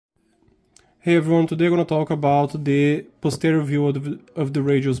Hey everyone, today I'm going to talk about the posterior view of the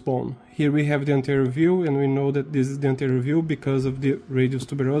radius bone. Here we have the anterior view, and we know that this is the anterior view because of the radius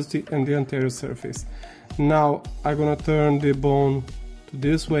tuberosity and the anterior surface. Now I'm going to turn the bone to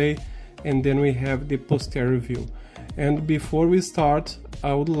this way, and then we have the posterior view. And before we start,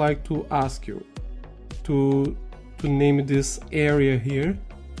 I would like to ask you to name this area here,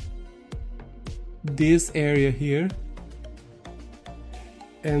 this area here,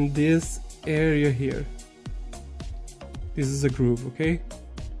 and this area here. This is a groove, okay?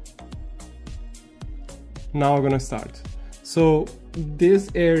 Now we're gonna start. So this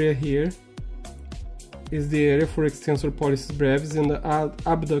area here is the area for extensor pollicis brevis and the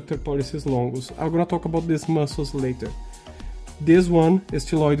abductor pollicis longus. I'm gonna talk about these muscles later. This one is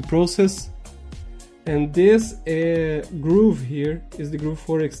styloid process, and this groove here is the groove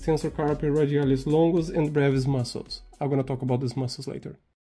for extensor carpi radialis longus and brevis muscles. I'm gonna talk about these muscles later.